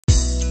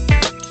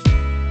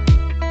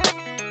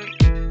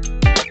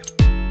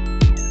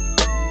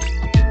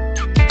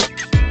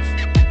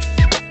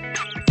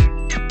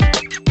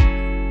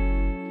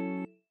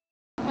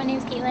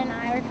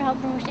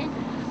health promotion.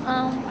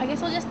 I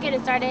guess we'll just get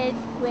it started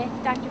with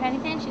Dr.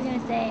 Pennington. She's going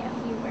to say a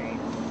few words.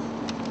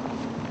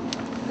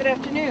 Good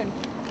afternoon.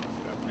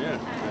 Good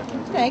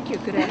afternoon. Thank you.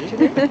 Good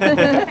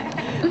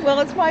afternoon. Well,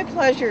 it's my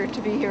pleasure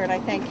to be here, and I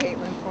thank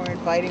Caitlin for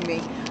inviting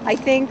me. I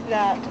think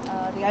that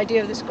the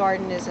idea of this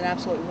garden is an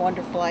absolutely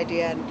wonderful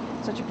idea,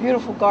 and such a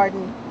beautiful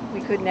garden,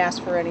 we couldn't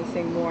ask for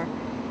anything more.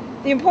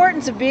 The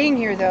importance of being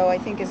here, though, I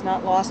think is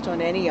not lost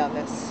on any of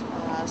us.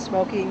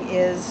 Smoking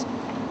is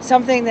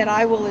something that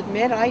I will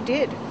admit I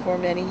did for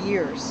many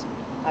years.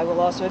 I will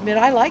also admit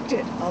I liked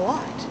it a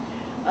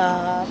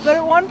lot. But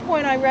at one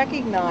point I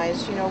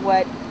recognized,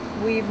 what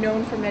we've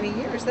known for many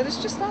years, that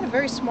it's just not a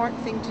very smart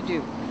thing to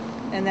do,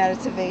 and that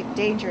it's a very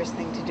dangerous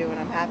thing to do. And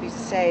I'm happy to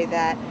say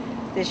that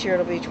this year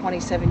it'll be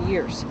 27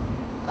 years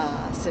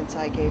since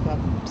I gave up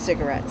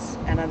cigarettes.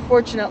 And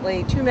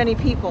unfortunately, too many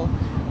people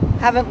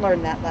haven't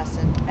learned that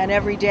lesson. And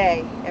every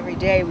day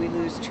we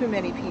lose too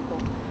many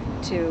people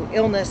to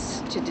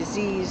illness, to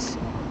disease,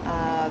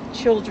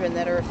 children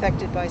that are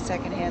affected by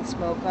secondhand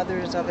smoke,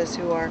 others of us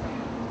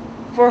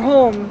for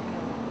whom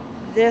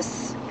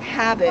this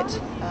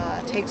habit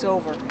takes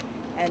over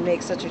and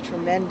makes such a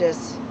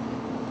tremendous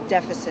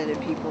deficit in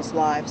people's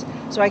lives.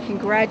 So I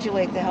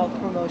congratulate the health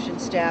promotion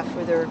staff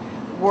for their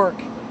work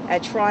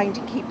at trying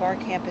to keep our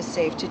campus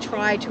safe, to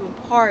try to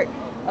impart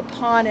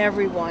upon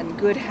everyone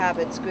good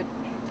habits, good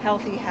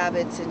healthy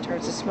habits in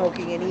terms of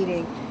smoking and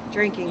eating,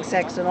 drinking,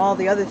 sex, and all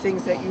the other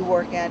things that you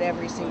work at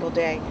every single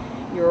day.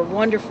 You're a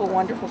wonderful,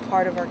 wonderful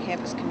part of our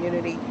campus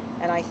community,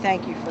 and I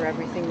thank you for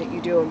everything that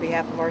you do on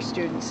behalf of our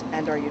students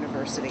and our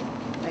university.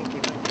 Thank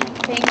you.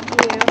 Thank you.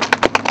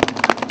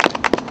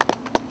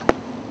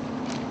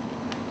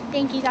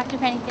 Thank you, Dr.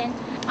 Pennington.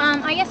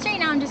 I guess right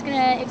now I'm just going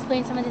to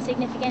explain some of the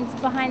significance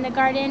behind the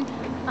garden.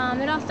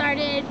 It all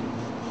started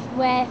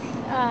with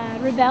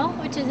Rebel,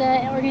 which is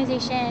an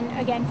organization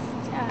against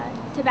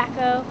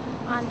tobacco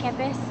on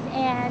campus,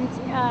 and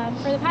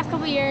for the past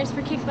couple years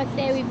for Kick Butt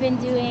Day we've been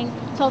doing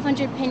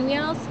 1,200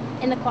 pinwheels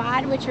in the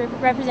quad, which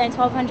represent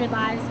 1,200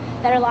 lives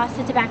that are lost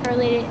to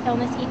tobacco-related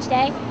illness each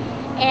day.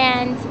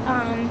 And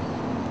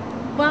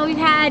well, we've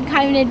had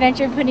kind of an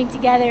adventure putting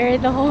together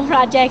the whole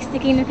project,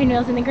 sticking the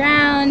pinwheels in the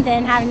ground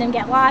and having them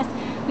get lost.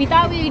 We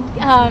thought we'd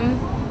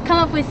come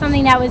up with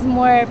something that was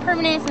more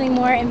permanent, something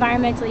more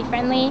environmentally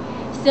friendly.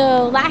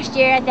 So last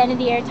year, at the end of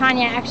the year,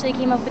 Tanya actually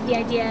came up with the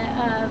idea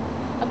of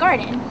a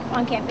garden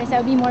on campus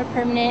that would be more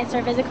permanent,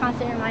 serve as a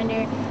constant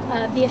reminder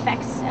of the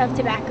effects of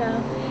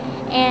tobacco.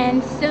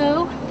 And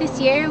so this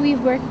year we've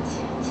worked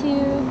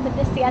to put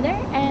this together,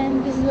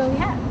 and this is what we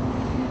have.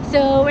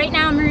 So right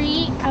now,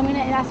 Marie, I'm going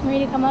to ask Marie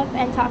to come up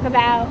and talk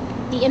about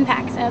the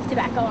impacts of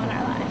tobacco on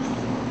our lives.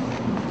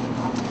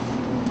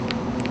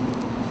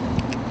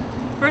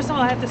 First of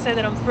all, I have to say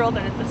that I'm thrilled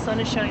that the sun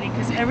is shining,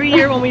 because every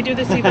year when we do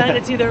this event,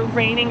 it's either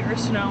raining or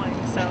snowing.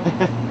 So.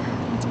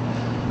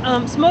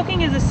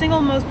 Smoking is the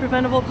single most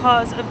preventable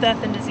cause of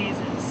death and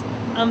diseases.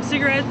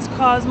 Cigarettes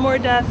cause more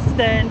deaths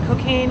than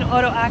cocaine,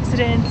 auto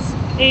accidents,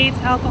 AIDS,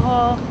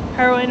 alcohol,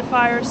 heroin,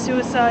 fire,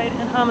 suicide,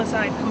 and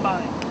homicide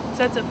combined.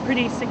 So that's a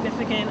pretty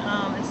significant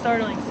and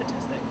startling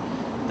statistic.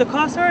 The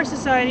cost to our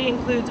society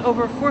includes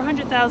over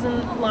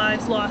 400,000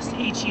 lives lost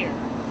each year,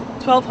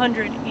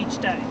 1,200 each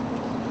day,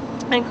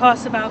 and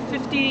costs about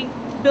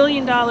 $50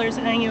 billion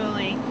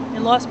annually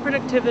in lost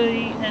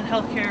productivity and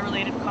healthcare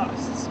related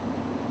costs.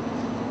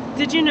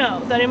 Did you know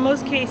that in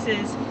most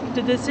cases,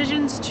 the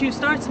decisions to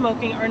start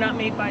smoking are not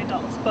made by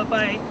adults, but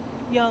by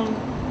young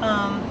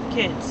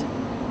kids?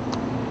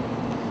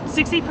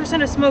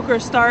 60% of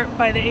smokers start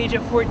by the age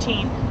of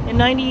 14, and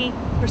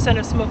 90%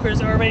 of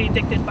smokers are already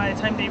addicted by the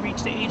time they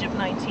reach the age of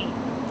 19.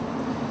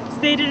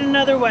 Stated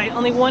another way,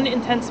 only 1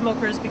 in 10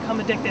 smokers become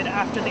addicted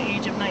after the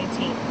age of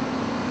 19.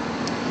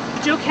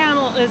 Joe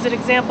Camel is an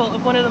example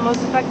of one of the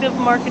most effective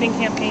marketing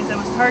campaigns that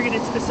was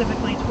targeted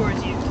specifically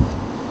towards youth.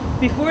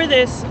 Before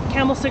this,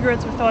 Camel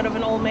cigarettes were thought of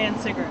as old man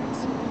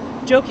cigarettes.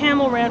 Joe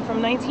Camel ran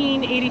from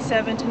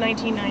 1987 to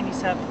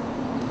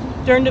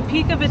 1997. During the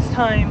peak of its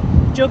time,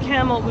 Joe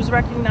Camel was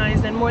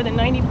recognized in more than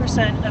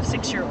 90% of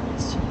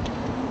 6-year-olds,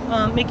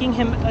 making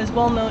him as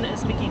well known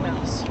as Mickey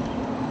Mouse.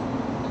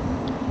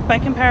 By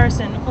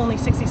comparison, only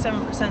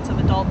 67% of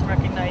adults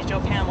recognized Joe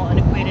Camel and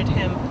equated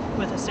him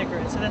with a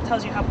cigarette. So that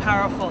tells you how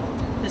powerful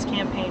this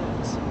campaign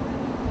was.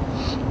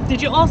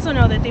 Did you also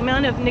know that the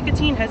amount of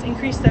nicotine has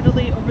increased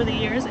steadily over the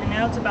years, and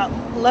now it's about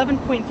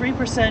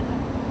 11.3%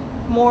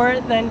 more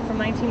than from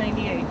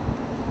 1998?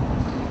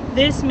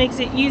 This makes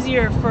it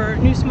easier for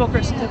new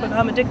smokers to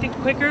become addicted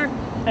quicker,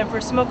 and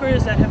for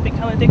smokers that have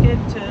become addicted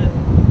to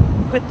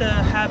quit the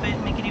habit,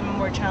 make it even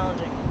more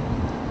challenging.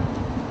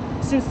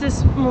 Since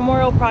this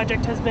memorial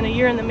project has been a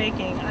year in the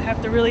making, I have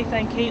to really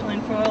thank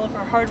Caitlin for all of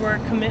her hard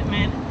work,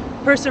 commitment,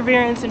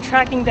 perseverance, and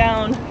tracking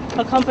down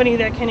a company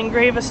that can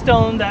engrave a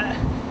stone that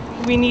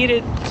we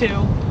needed to,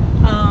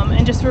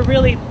 and just for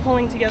really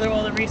pulling together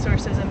all the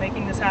resources and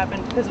making this happen,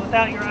 because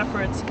without your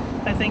efforts,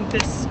 I think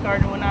this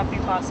garden would not be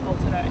possible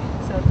today.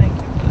 So thank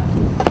you for that.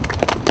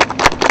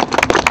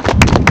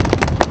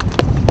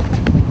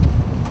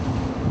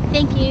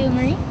 Thank you,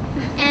 Marie.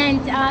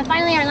 And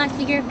finally, our last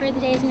speaker for the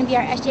day is going to be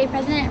our SGA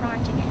president,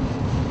 Ron Chicken.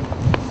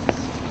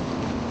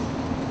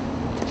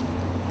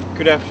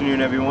 Good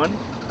afternoon, everyone.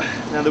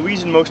 Now, the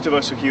reason most of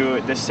us are here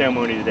at this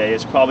ceremony today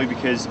is probably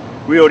because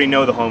we already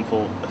know the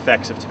harmful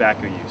effects of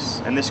tobacco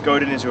use, and this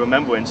garden is a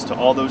remembrance to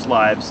all those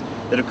lives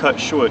that are cut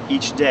short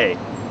each day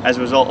as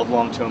a result of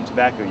long-term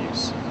tobacco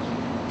use.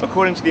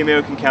 According to the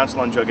American Council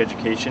on Drug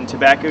Education,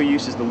 tobacco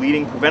use is the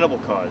leading preventable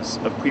cause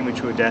of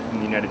premature death in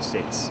the United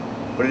States,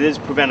 but it is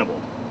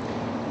preventable.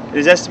 It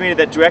is estimated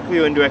that directly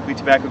or indirectly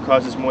tobacco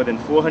causes more than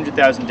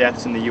 400,000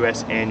 deaths in the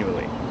U.S.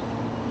 annually.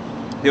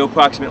 There are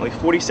approximately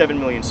 47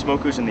 million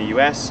smokers in the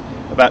U.S.,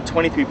 about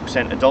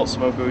 23% adult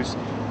smokers,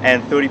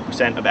 and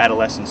 30% of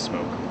adolescents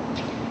smoke.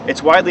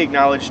 It's widely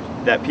acknowledged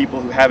that people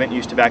who haven't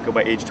used tobacco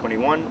by age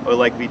 21 are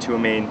likely to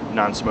remain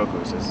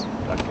non-smokers, as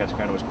Dr.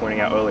 Cascarano was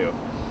pointing out earlier.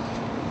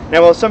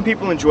 Now, while some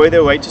people enjoy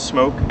their right to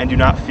smoke and do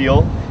not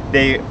feel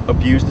they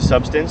abuse the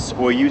substance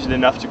or use it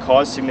enough to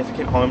cause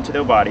significant harm to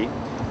their body,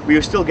 we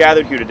are still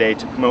gathered here today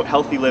to promote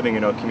healthy living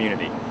in our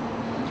community.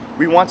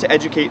 We want to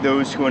educate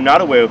those who are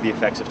not aware of the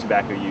effects of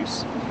tobacco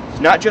use,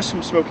 not just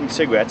from smoking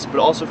cigarettes, but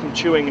also from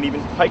chewing and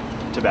even pipe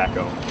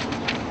tobacco.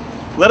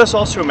 Let us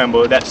also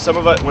remember that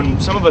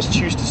when some of us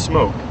choose to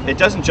smoke, it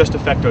doesn't just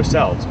affect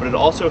ourselves, but it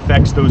also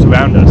affects those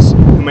around us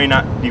who may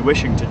not be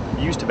wishing to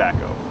use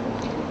tobacco.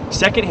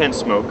 Secondhand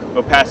smoke,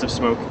 or passive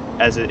smoke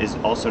as it is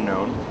also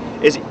known,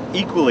 is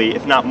equally,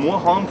 if not more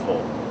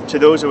harmful to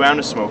those around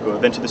a smoker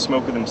than to the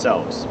smoker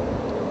themselves.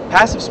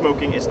 Passive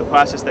smoking is the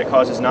process that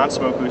causes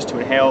non-smokers to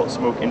inhale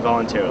smoke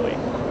involuntarily.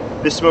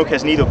 This smoke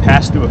has neither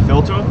passed through a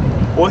filter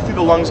or through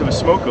the lungs of a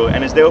smoker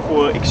and is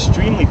therefore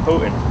extremely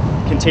potent,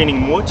 containing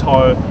more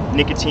tar,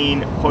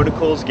 nicotine,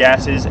 particles,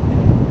 gases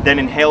than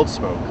inhaled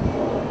smoke.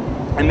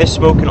 And this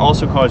smoke can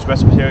also cause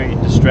respiratory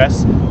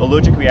distress,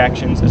 allergic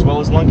reactions, as well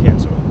as lung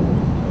cancer.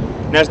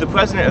 Now, as the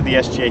president of the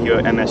SGA here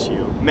at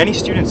MSU, many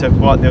students have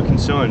brought their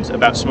concerns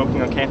about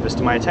smoking on campus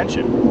to my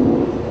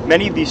attention.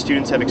 Many of these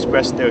students have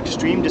expressed their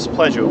extreme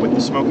displeasure with the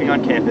smoking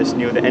on campus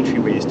near the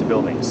entryways to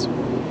buildings.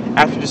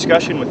 After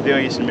discussion with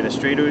various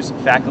administrators,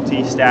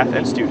 faculty, staff,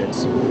 and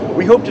students,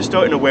 we hope to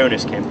start an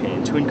awareness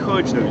campaign to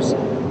encourage those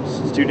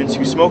students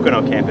who smoke on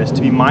our campus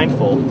to be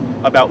mindful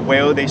about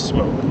where they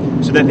smoke,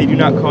 so that they do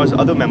not cause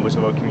other members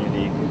of our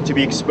community to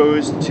be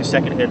exposed to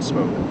secondhand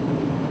smoke.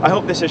 I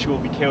hope this issue will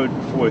be carried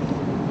forth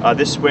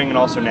this spring and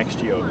also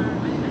next year.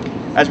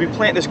 As we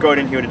plant this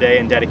garden here today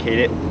and dedicate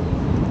it,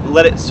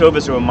 let it serve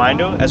as a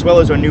reminder, as well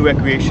as our new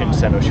recreation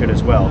center should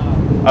as well,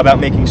 about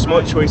making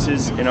smart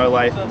choices in our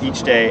life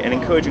each day and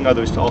encouraging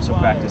others to also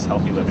practice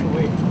healthy living.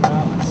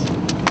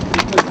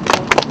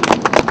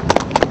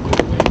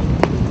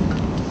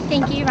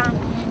 Thank you, Ron.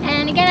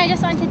 And again, I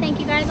just wanted to thank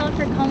you guys all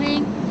for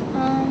coming.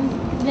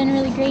 It's been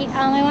really great.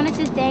 I wanted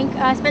to thank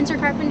Spencer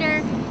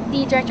Carpenter,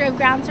 the Director of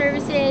Ground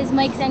Services,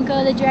 Mike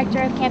Senko, the Director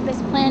of Campus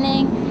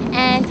Planning,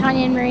 and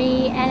Tanya and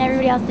Marie, and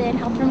everybody else in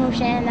health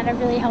promotion that have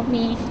really helped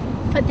me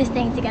put this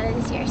thing together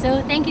this year.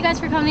 So thank you guys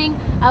for coming.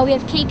 We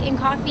have cake and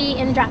coffee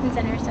in the drop-in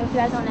center, so if you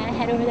guys want to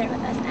head over there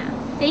with us now.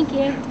 Thank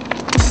you.